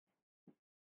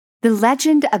The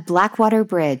Legend of Blackwater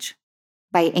Bridge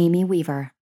by Amy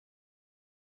Weaver.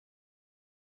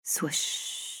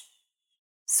 Swoosh,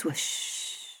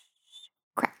 swoosh,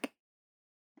 crack.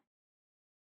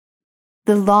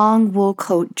 The long wool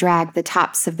coat dragged the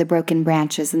tops of the broken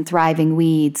branches and thriving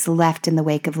weeds left in the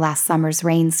wake of last summer's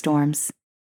rainstorms.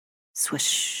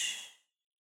 Swoosh.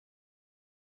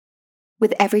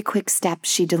 With every quick step,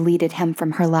 she deleted him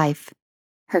from her life,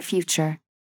 her future.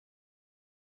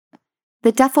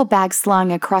 The duffel bag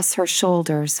slung across her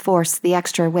shoulders forced the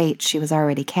extra weight she was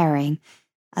already carrying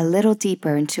a little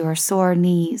deeper into her sore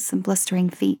knees and blistering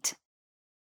feet.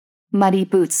 Muddy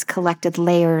boots collected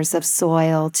layers of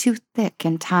soil too thick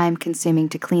and time-consuming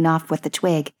to clean off with a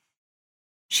twig.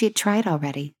 She had tried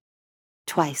already,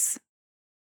 twice.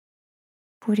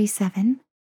 47,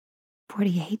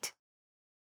 48,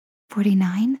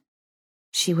 49,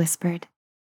 she whispered.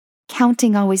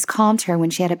 Counting always calmed her when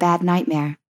she had a bad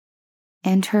nightmare,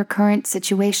 and her current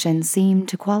situation seemed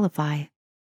to qualify.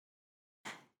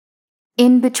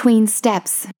 In between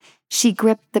steps, she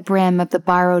gripped the brim of the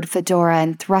borrowed fedora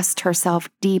and thrust herself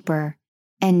deeper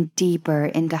and deeper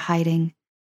into hiding.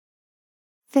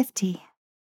 50.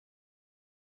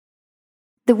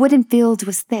 The wooden field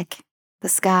was thick, the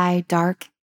sky dark.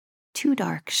 Too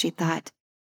dark, she thought.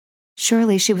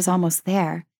 Surely she was almost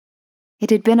there. It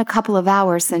had been a couple of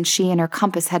hours since she and her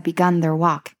compass had begun their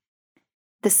walk.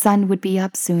 The sun would be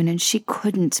up soon, and she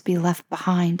couldn't be left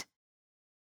behind.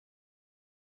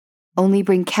 Only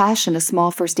bring cash and a small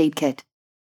first aid kit,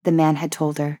 the man had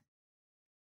told her.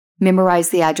 Memorize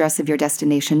the address of your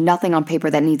destination, nothing on paper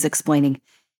that needs explaining,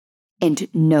 and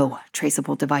no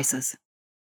traceable devices.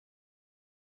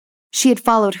 She had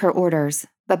followed her orders,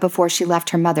 but before she left,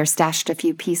 her mother stashed a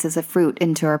few pieces of fruit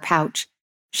into her pouch.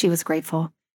 She was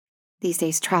grateful. These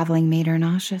days traveling made her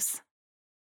nauseous.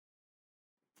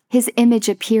 His image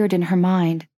appeared in her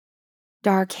mind.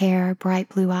 Dark hair, bright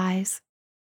blue eyes.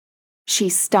 She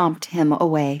stomped him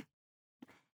away.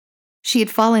 She had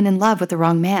fallen in love with the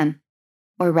wrong man.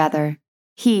 Or rather,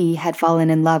 he had fallen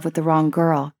in love with the wrong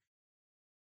girl.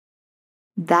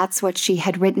 That's what she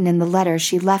had written in the letter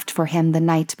she left for him the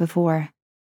night before.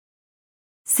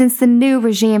 Since the new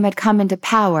regime had come into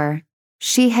power,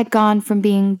 she had gone from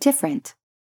being different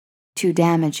to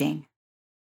damaging.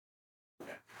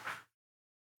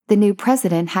 The new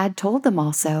president had told them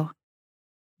all so,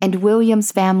 and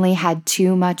William's family had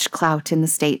too much clout in the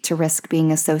state to risk being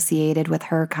associated with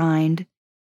her kind.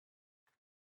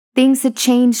 Things had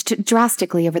changed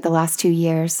drastically over the last 2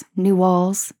 years. New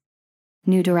walls,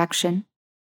 new direction.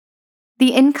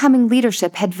 The incoming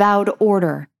leadership had vowed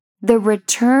order, the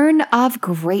return of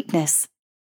greatness.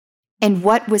 And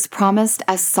what was promised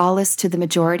as solace to the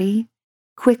majority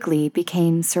quickly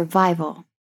became survival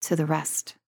to the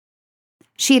rest.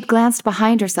 She had glanced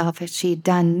behind herself as she had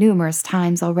done numerous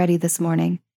times already this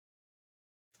morning.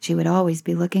 She would always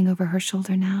be looking over her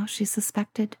shoulder now, she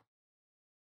suspected.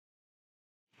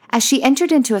 As she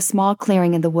entered into a small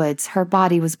clearing in the woods, her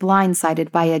body was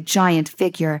blindsided by a giant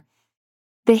figure.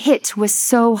 The hit was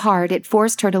so hard it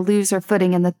forced her to lose her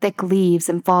footing in the thick leaves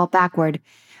and fall backward,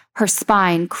 her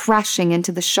spine crashing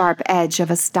into the sharp edge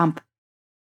of a stump.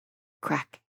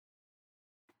 Crack.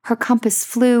 Her compass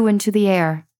flew into the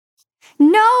air.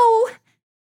 No!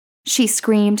 She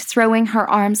screamed, throwing her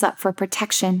arms up for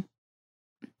protection.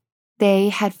 They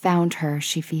had found her,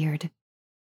 she feared.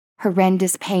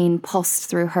 Horrendous pain pulsed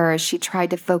through her as she tried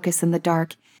to focus in the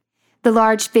dark. The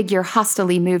large figure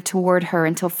hostilely moved toward her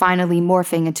until finally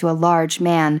morphing into a large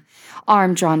man,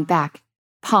 arm drawn back,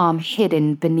 palm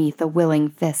hidden beneath a willing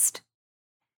fist.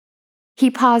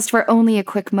 He paused for only a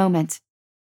quick moment,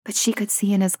 but she could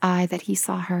see in his eye that he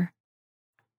saw her.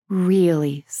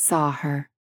 Really saw her.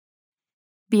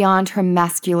 Beyond her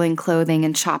masculine clothing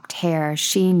and chopped hair,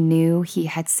 she knew he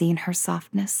had seen her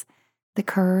softness, the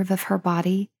curve of her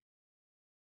body.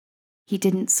 He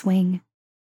didn't swing.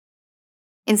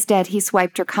 Instead, he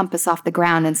swiped her compass off the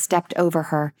ground and stepped over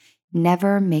her,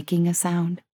 never making a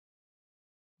sound.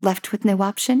 Left with no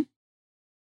option?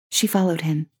 She followed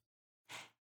him.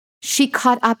 She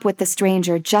caught up with the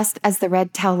stranger just as the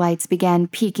red tail lights began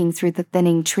peeking through the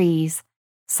thinning trees.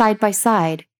 Side by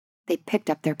side, they picked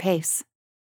up their pace.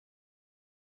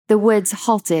 The woods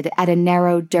halted at a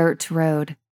narrow dirt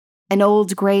road. An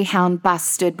old Greyhound bus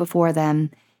stood before them,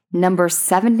 number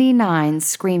 79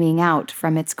 screaming out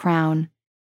from its crown,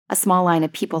 a small line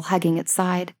of people hugging its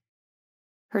side.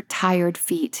 Her tired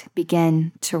feet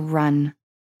began to run.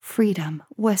 Freedom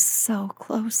was so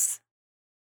close.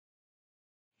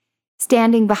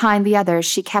 Standing behind the others,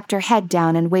 she kept her head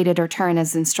down and waited her turn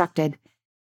as instructed.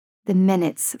 The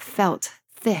minutes felt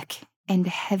thick and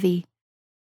heavy.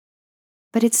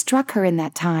 But it struck her in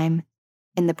that time,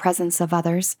 in the presence of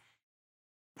others,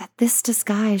 that this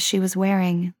disguise she was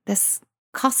wearing, this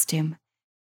costume,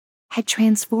 had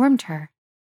transformed her.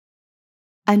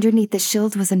 Underneath the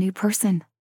shield was a new person,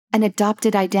 an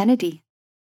adopted identity.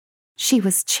 She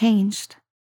was changed.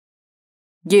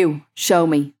 "You, show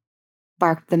me,"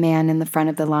 barked the man in the front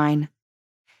of the line.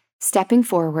 Stepping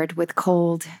forward with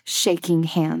cold, shaking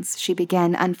hands, she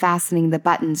began unfastening the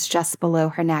buttons just below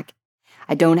her neck.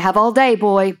 "I don't have all day,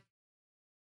 boy."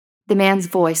 The man's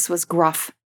voice was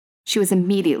gruff. She was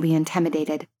immediately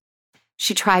intimidated.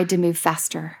 She tried to move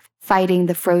faster, fighting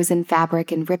the frozen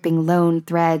fabric and ripping lone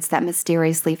threads that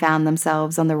mysteriously found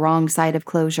themselves on the wrong side of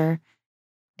closure.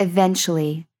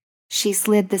 Eventually, she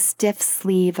slid the stiff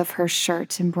sleeve of her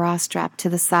shirt and bra strap to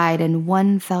the side in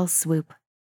one fell swoop.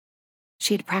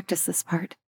 She had practiced this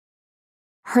part.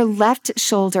 Her left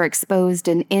shoulder exposed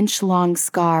an inch-long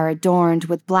scar adorned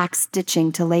with black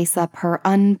stitching to lace up her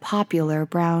unpopular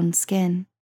brown skin.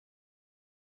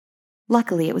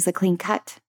 Luckily, it was a clean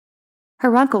cut.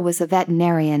 Her uncle was a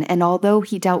veterinarian, and although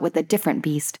he dealt with a different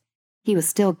beast, he was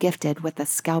still gifted with a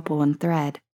scalpel and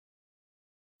thread.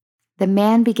 The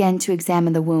man began to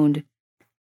examine the wound,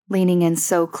 leaning in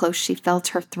so close she felt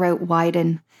her throat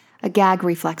widen, a gag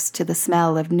reflex to the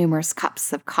smell of numerous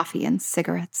cups of coffee and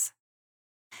cigarettes.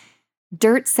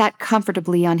 Dirt sat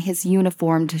comfortably on his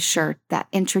uniformed shirt that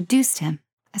introduced him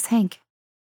as Hank.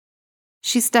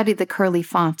 She studied the curly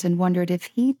font and wondered if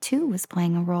he, too, was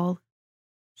playing a role.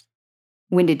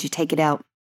 "When did you take it out?"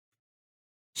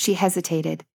 She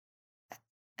hesitated.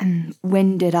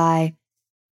 When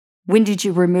did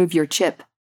you remove your chip?"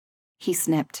 He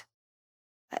snipped.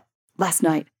 "Last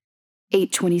night,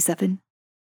 8:27.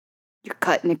 You're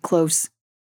cutting it close.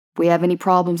 If we have any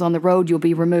problems on the road, you'll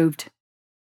be removed."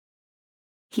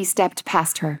 He stepped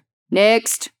past her.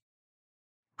 "Next."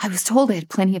 "I was told I had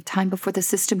plenty of time before the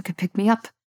system could pick me up."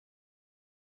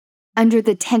 Under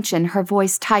the tension, her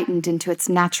voice tightened into its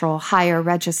natural, higher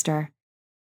register.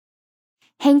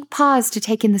 Hank paused to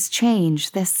take in this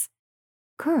change, this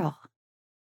girl.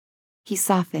 He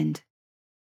softened.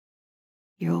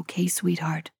 "You're okay,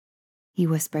 sweetheart," he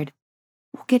whispered.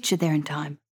 "We'll get you there in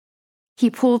time." He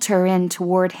pulled her in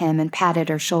toward him and patted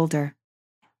her shoulder.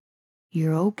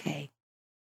 "You're okay."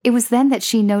 It was then that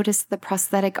she noticed the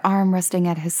prosthetic arm resting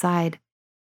at his side.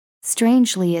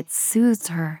 Strangely, it soothed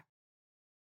her.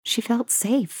 She felt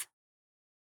safe.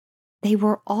 They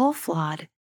were all flawed.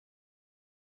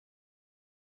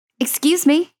 "Excuse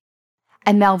me,"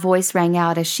 a male voice rang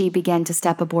out as she began to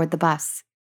step aboard the bus.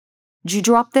 "Did you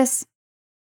drop this?"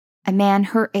 A man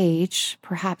her age,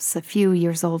 perhaps a few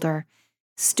years older,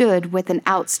 stood with an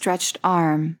outstretched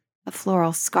arm, a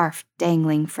floral scarf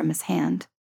dangling from his hand.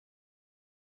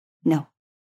 "No."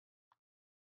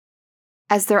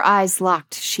 As their eyes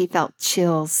locked, she felt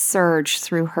chills surge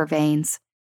through her veins.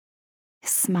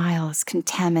 His smile is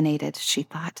contaminated, she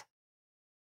thought.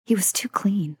 He was too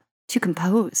clean, too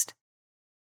composed.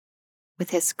 With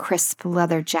his crisp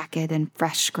leather jacket and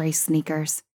fresh gray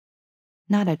sneakers,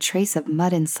 not a trace of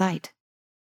mud in sight.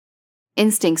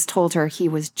 Instincts told her he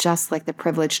was just like the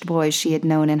privileged boys she had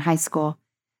known in high school,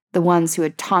 the ones who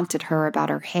had taunted her about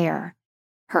her hair,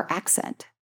 her accent.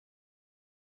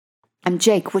 "I'm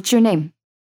Jake. What's your name?"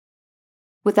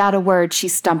 Without a word, she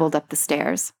stumbled up the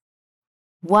stairs.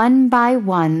 One by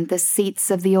one, the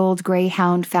seats of the old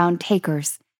Greyhound found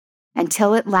takers,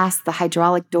 until at last the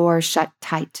hydraulic door shut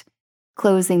tight,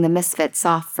 closing the misfits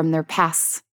off from their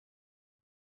paths.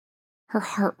 Her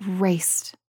heart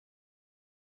raced.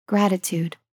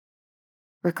 Gratitude.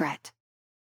 Regret.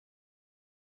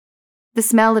 The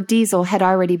smell of diesel had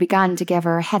already begun to give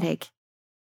her a headache.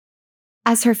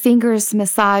 As her fingers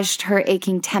massaged her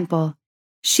aching temple,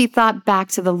 she thought back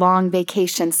to the long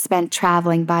vacations spent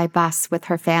traveling by bus with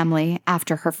her family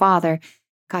after her father,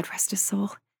 God rest his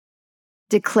soul,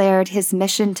 declared his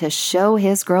mission to show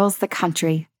his girls the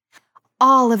country.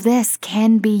 "All of this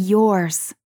can be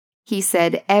yours," he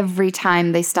said every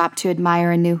time they stopped to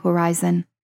admire a new horizon.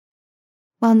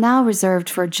 While now reserved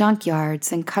for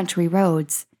junkyards and country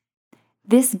roads,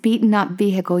 this beaten-up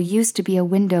vehicle used to be a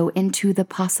window into the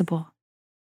possible.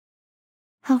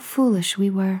 How foolish we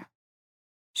were,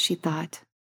 she thought.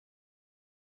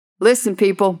 "Listen,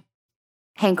 people,"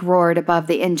 Hank roared above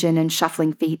the engine and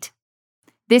shuffling feet.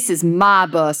 "This is my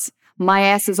bus. My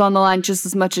ass is on the line just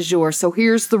as much as yours, so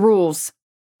here's the rules.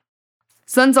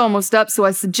 Sun's almost up, so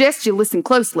I suggest you listen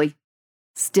closely."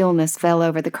 Stillness fell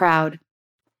over the crowd.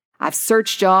 "I've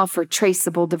searched y'all for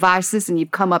traceable devices and you've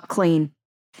come up clean.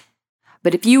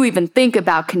 But if you even think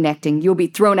about connecting, you'll be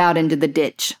thrown out into the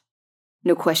ditch.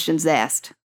 No questions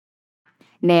asked.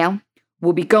 Now,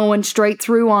 We'll be going straight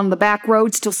through on the back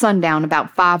roads till sundown,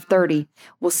 about 5:30.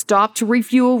 We'll stop to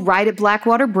refuel right at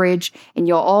Blackwater Bridge, and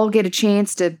you'll all get a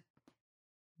chance to—"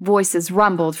 Voices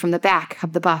rumbled from the back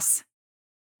of the bus.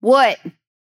 "What?"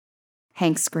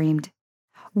 Hank screamed.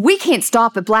 "We can't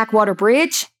stop at Blackwater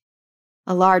Bridge!"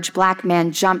 A large black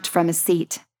man jumped from his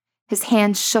seat. His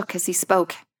hands shook as he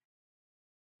spoke.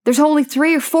 "There's only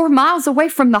 3 or 4 miles away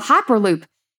from the Hyperloop.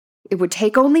 It would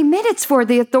take only minutes for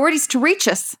the authorities to reach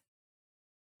us."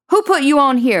 "Who put you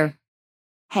on here?"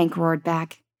 Hank roared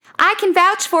back. "I can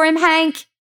vouch for him, Hank!"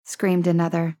 screamed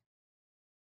another.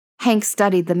 Hank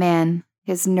studied the man,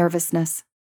 his nervousness.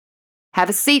 "Have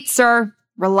a seat, sir.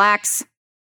 Relax.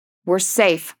 We're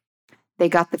safe. They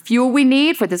got the fuel we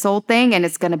need for this whole thing, and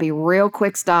it's going to be a real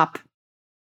quick stop."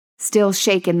 Still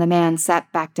shaken, the man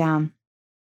sat back down.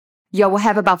 "Yo, we'll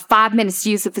have about 5 minutes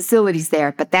to use the facilities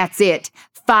there, but that's it.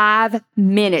 5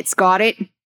 minutes, got it?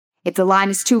 If the line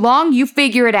is too long, you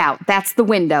figure it out. That's the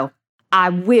window. I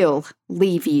will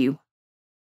leave you."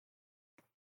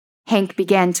 Hank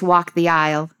began to walk the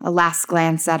aisle, a last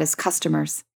glance at his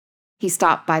customers. He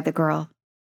stopped by the girl.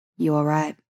 "You all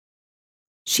right?"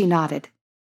 She nodded.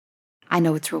 "I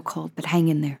know it's real cold, but hang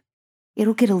in there.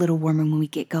 It'll get a little warmer when we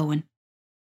get going."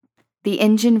 The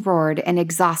engine roared and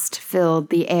exhaust filled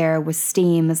the air with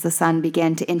steam as the sun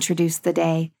began to introduce the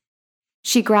day.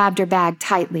 She grabbed her bag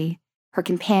tightly, her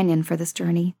companion for this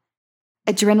journey.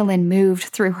 Adrenaline moved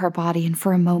through her body, and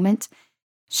for a moment,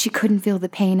 she couldn't feel the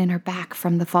pain in her back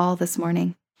from the fall this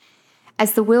morning.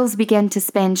 As the wheels began to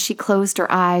spin, she closed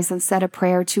her eyes and said a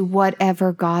prayer to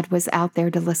whatever God was out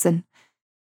there to listen,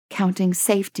 counting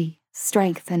safety,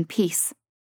 strength, and peace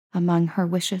among her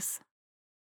wishes.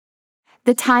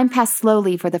 The time passed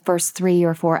slowly for the first 3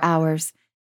 or 4 hours.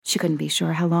 She couldn't be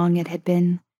sure how long it had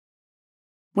been.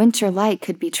 Winter light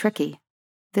could be tricky,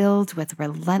 filled with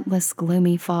relentless,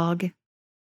 gloomy fog.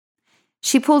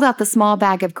 She pulled out the small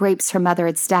bag of grapes her mother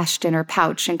had stashed in her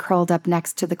pouch and curled up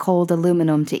next to the cold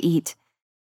aluminum to eat.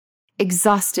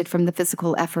 Exhausted from the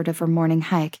physical effort of her morning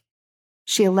hike,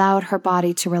 she allowed her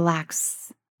body to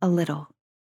relax a little.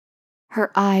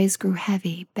 Her eyes grew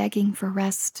heavy, begging for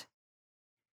rest.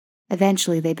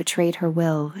 Eventually, they betrayed her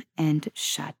will and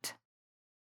shut.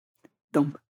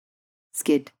 Thump,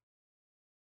 skid,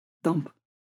 thump,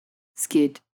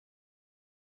 skid,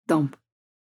 thump,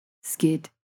 skid.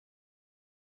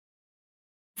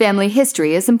 Family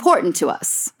history is important to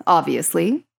us,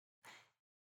 obviously.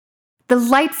 The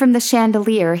light from the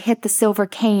chandelier hit the silver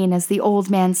cane as the old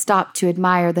man stopped to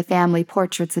admire the family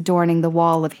portraits adorning the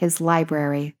wall of his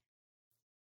library.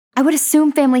 "I would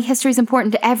assume family history is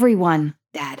important to everyone,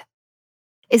 Dad.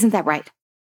 Isn't that right?"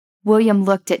 William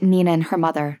looked at Nina and her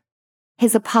mother.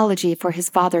 His apology for his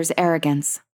father's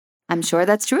arrogance. "I'm sure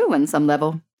that's true on some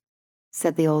level,"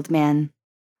 said the old man.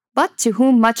 "But to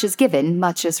whom much is given,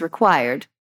 much is required."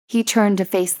 He turned to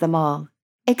face them all.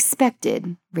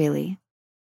 Expected, really.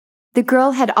 The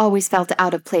girl had always felt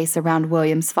out of place around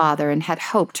William's father and had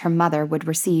hoped her mother would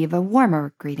receive a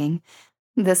warmer greeting.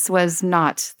 This was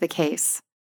not the case.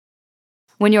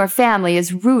 When your family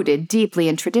is rooted deeply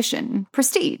in tradition,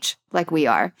 prestige, like we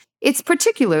are, it's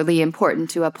particularly important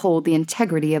to uphold the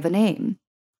integrity of a name.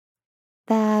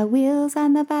 "The wheels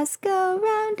on the bus go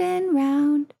round and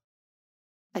round,"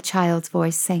 a child's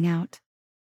voice sang out.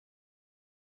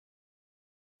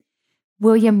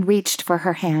 William reached for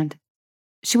her hand.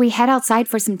 "Should we head outside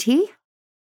for some tea?"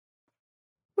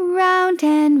 "Round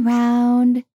and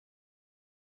round."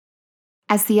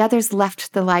 As the others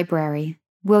left the library,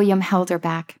 William held her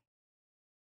back.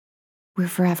 "We're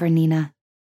forever, Nina.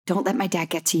 Don't let my dad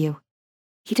get to you.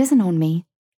 He doesn't own me.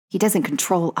 He doesn't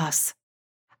control us.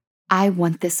 I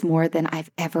want this more than I've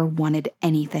ever wanted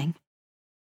anything."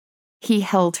 He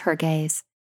held her gaze.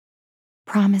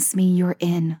 "Promise me you're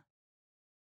in."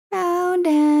 "Round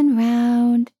and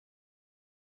round."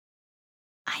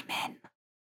 "I'm in,"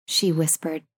 she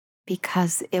whispered,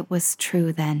 because it was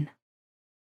true then.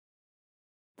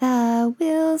 "The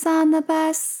wheels on the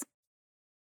bus."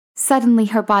 Suddenly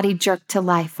her body jerked to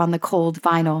life on the cold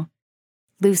vinyl.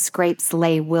 Loose grapes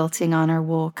lay wilting on her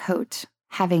wool coat,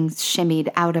 having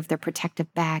shimmied out of their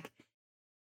protective bag.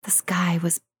 The sky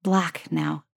was black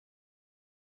now.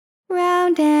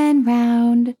 "Round and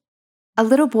round." A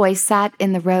little boy sat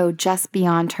in the road just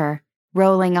beyond her,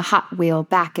 rolling a Hot Wheel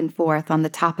back and forth on the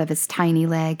top of his tiny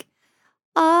leg.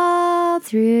 "All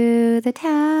through the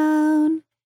town,"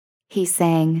 he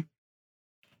sang.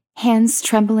 Hands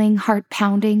trembling, heart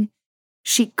pounding,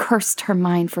 she cursed her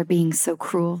mind for being so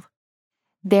cruel.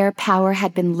 Their power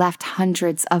had been left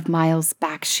hundreds of miles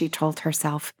back, she told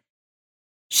herself.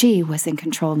 She was in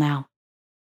control now.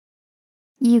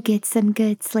 "You get some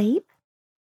good sleep?"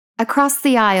 Across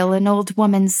the aisle, an old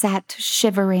woman sat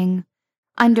shivering,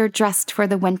 underdressed for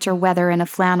the winter weather in a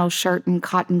flannel shirt and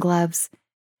cotton gloves,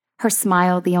 her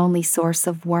smile the only source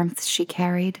of warmth she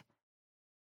carried.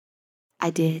 "I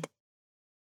did,"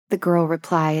 the girl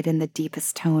replied in the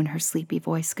deepest tone her sleepy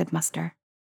voice could muster.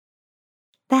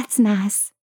 "That's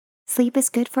nice. Sleep is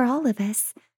good for all of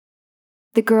us."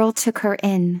 The girl took her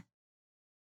in.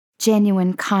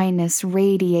 Genuine kindness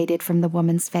radiated from the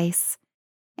woman's face,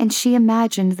 and she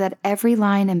imagined that every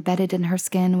line embedded in her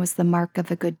skin was the mark of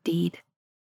a good deed.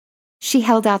 She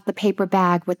held out the paper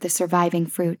bag with the surviving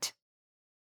fruit.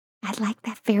 "I'd like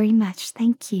that very much,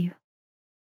 thank you."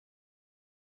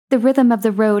 The rhythm of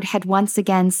the road had once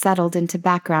again settled into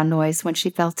background noise when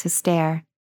she felt his stare.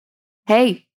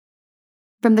 "Hey!"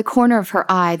 From the corner of her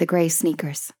eye, the gray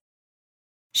sneakers.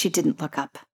 She didn't look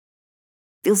up.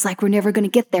 "Feels like we're never going to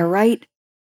get there, right?"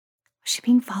 Was she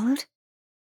being followed?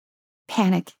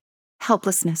 Panic,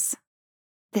 helplessness.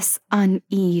 This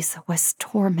unease was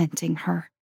tormenting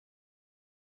her.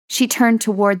 She turned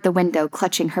toward the window,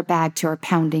 clutching her bag to her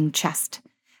pounding chest.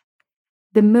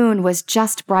 The moon was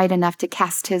just bright enough to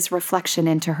cast his reflection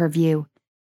into her view.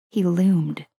 He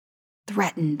loomed,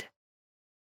 threatened.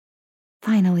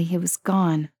 Finally, he was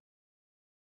gone.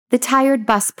 The tired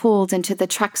bus pulled into the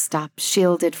truck stop,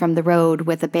 shielded from the road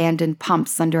with abandoned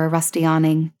pumps under a rusty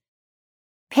awning.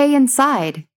 "Pay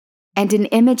inside," and an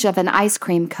image of an ice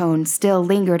cream cone still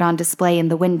lingered on display in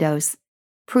the windows,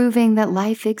 proving that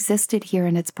life existed here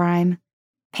in its prime.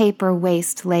 Paper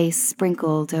waste lay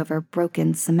sprinkled over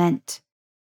broken cement.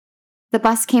 The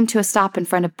bus came to a stop in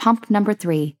front of pump number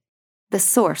 3, the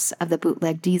source of the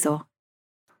bootleg diesel.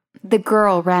 The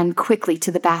girl ran quickly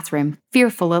to the bathroom,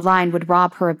 fearful a line would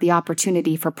rob her of the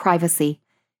opportunity for privacy.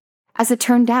 As it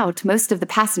turned out, most of the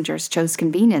passengers chose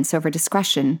convenience over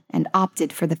discretion and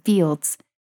opted for the fields.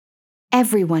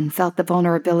 Everyone felt the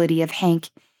vulnerability of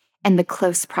Hank and the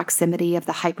close proximity of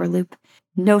the Hyperloop.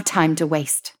 No time to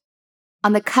waste.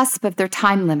 On the cusp of their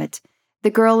time limit, the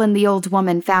girl and the old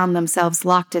woman found themselves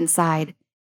locked inside.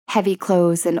 Heavy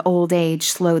clothes and old age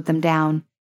slowed them down.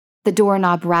 The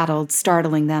doorknob rattled,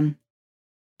 startling them.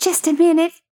 "Just a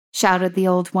minute," shouted the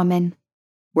old woman.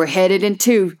 "We're headed in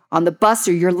 2, on the bus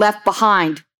or you're left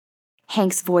behind,"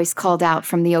 Hank's voice called out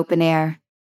from the open air.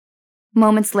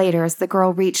 Moments later, as the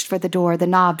girl reached for the door, the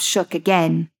knob shook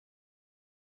again.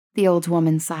 The old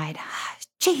woman sighed.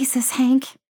 "Jesus,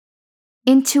 Hank."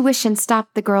 Intuition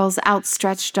stopped the girl's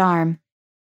outstretched arm.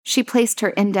 She placed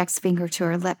her index finger to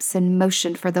her lips and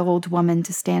motioned for the old woman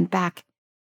to stand back.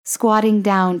 Squatting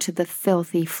down to the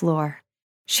filthy floor,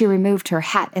 she removed her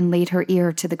hat and laid her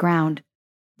ear to the ground,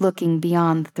 looking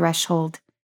beyond the threshold.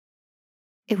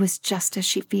 It was just as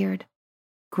she feared.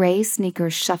 Gray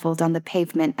sneakers shuffled on the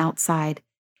pavement outside,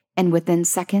 and within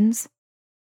seconds,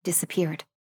 disappeared.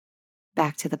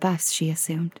 Back to the bus, she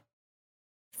assumed.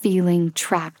 Feeling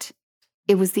trapped,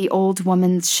 it was the old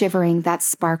woman's shivering that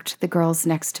sparked the girl's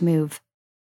next move.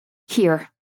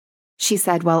 "Here," she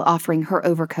said while offering her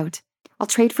overcoat. "I'll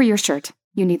trade for your shirt.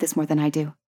 You need this more than I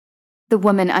do." The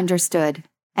woman understood,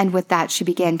 and with that she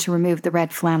began to remove the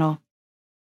red flannel.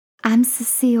 "I'm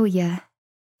Cecilia."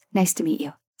 "Nice to meet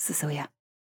you, Cecilia."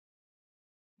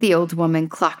 The old woman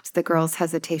clocked the girl's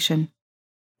hesitation.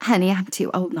 "Honey, I'm too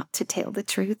old not to tell the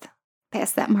truth.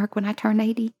 Past that mark when I turn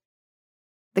 80.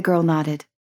 The girl nodded.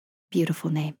 "Beautiful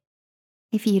name.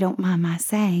 If you don't mind my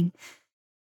saying,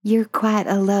 you're quite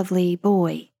a lovely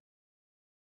boy.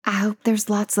 I hope there's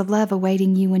lots of love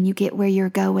awaiting you when you get where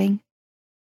you're going."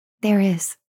 There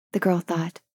is, the girl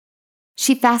thought.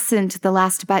 She fastened the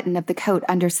last button of the coat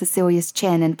under Cecilia's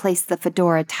chin and placed the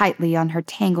fedora tightly on her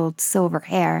tangled silver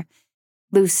hair.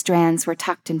 Loose strands were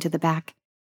tucked into the back.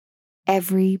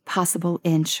 Every possible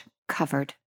inch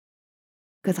covered.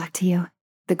 "Good luck to you,"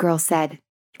 the girl said.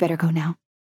 "You better go now."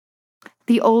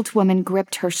 The old woman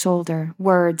gripped her shoulder,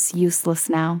 words useless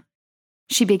now.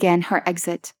 She began her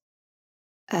exit.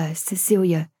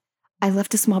 Cecilia, I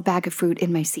left a small bag of fruit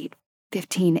in my seat.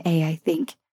 15A, I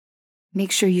think.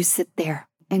 Make sure you sit there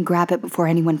and grab it before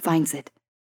anyone finds it."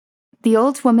 The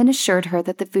old woman assured her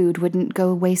that the food wouldn't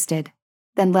go wasted,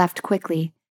 then left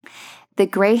quickly. The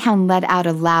greyhound let out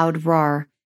a loud roar,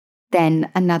 then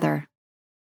another.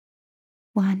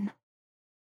 1,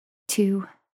 2,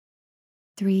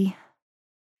 3,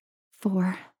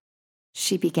 4,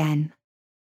 she began.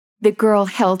 The girl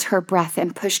held her breath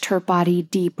and pushed her body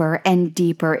deeper and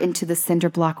deeper into the cinder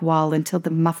block wall until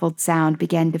the muffled sound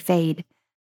began to fade.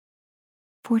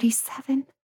 47,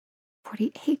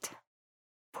 48,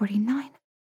 49.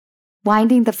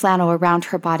 Winding the flannel around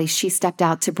her body, she stepped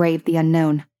out to brave the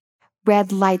unknown.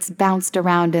 Red lights bounced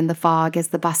around in the fog as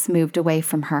the bus moved away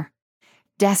from her.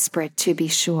 desperate to be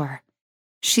sure.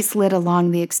 She slid along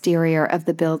the exterior of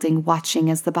the building, watching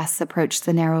as the bus approached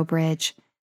the narrow bridge.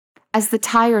 As the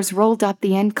tires rolled up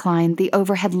the incline, the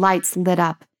overhead lights lit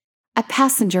up. A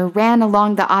passenger ran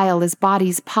along the aisle as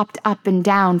bodies popped up and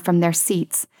down from their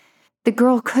seats. The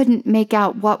girl couldn't make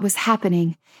out what was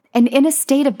happening, and in a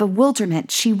state of bewilderment,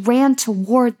 she ran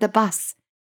toward the bus.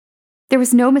 There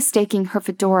was no mistaking her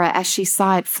fedora as she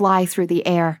saw it fly through the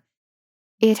air.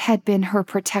 It had been her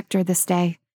protector this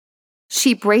day.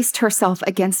 She braced herself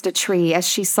against a tree as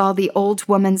she saw the old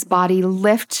woman's body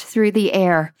lift through the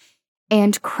air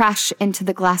and crash into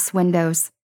the glass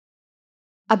windows.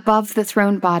 Above the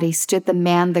thrown body stood the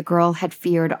man the girl had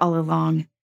feared all along.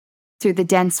 Through the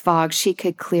dense fog, she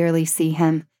could clearly see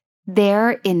him,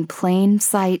 there in plain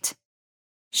sight.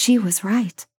 She was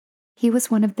right. He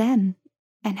was one of them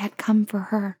and had come for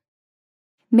her.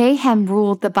 Mayhem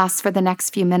ruled the bus for the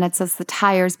next few minutes as the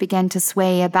tires began to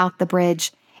sway about the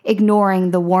bridge,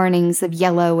 ignoring the warnings of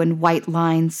yellow and white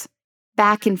lines.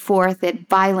 Back and forth, it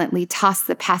violently tossed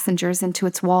the passengers into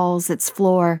its walls, its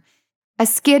floor. A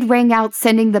skid rang out,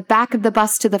 sending the back of the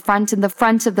bus to the front and the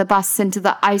front of the bus into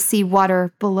the icy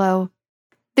water below.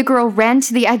 The girl ran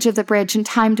to the edge of the bridge in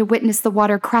time to witness the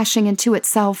water crashing into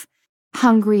itself,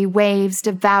 hungry waves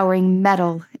devouring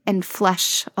metal and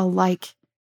flesh alike.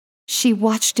 She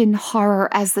watched in horror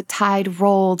as the tide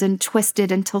rolled and twisted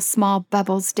until small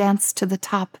bubbles danced to the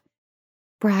top,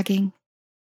 bragging.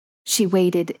 She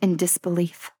waited in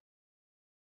disbelief.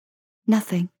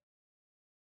 Nothing.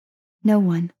 No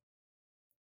one.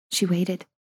 She waited.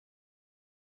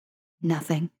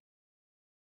 Nothing.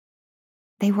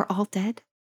 They were all dead.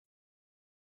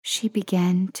 She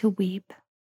began to weep.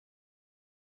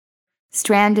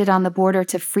 Stranded on the border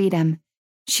to freedom,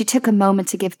 she took a moment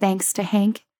to give thanks to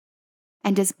Hank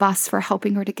and his bus for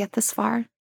helping her to get this far.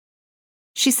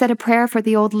 She said a prayer for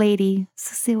the old lady,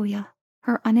 Cecilia,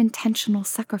 her unintentional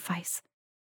sacrifice.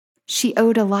 She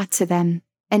owed a lot to them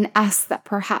and asked that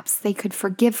perhaps they could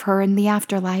forgive her in the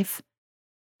afterlife.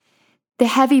 The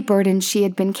heavy burden she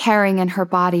had been carrying in her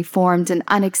body formed an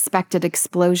unexpected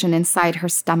explosion inside her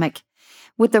stomach.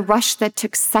 With a rush that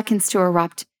took seconds to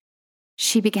erupt,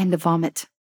 she began to vomit.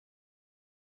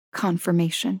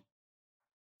 Confirmation.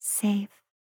 Safe.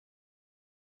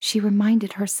 She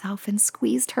reminded herself and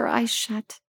squeezed her eyes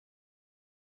shut.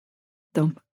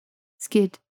 Thump.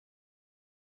 Skid.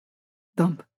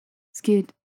 Thump.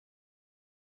 Skid.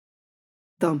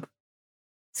 Thump.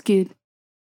 Skid.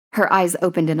 Her eyes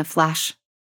opened in a flash.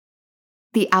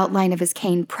 The outline of his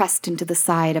cane pressed into the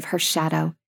side of her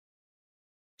shadow.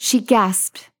 She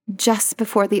gasped just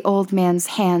before the old man's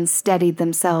hands steadied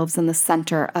themselves in the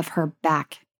center of her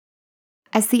back.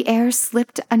 As the air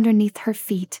slipped underneath her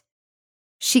feet,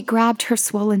 she grabbed her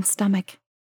swollen stomach.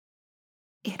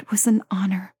 It was an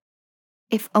honor,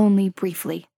 if only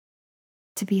briefly,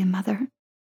 to be a mother.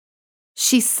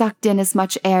 She sucked in as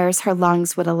much air as her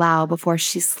lungs would allow before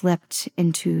she slipped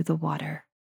into the water.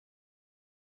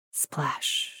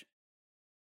 Splash.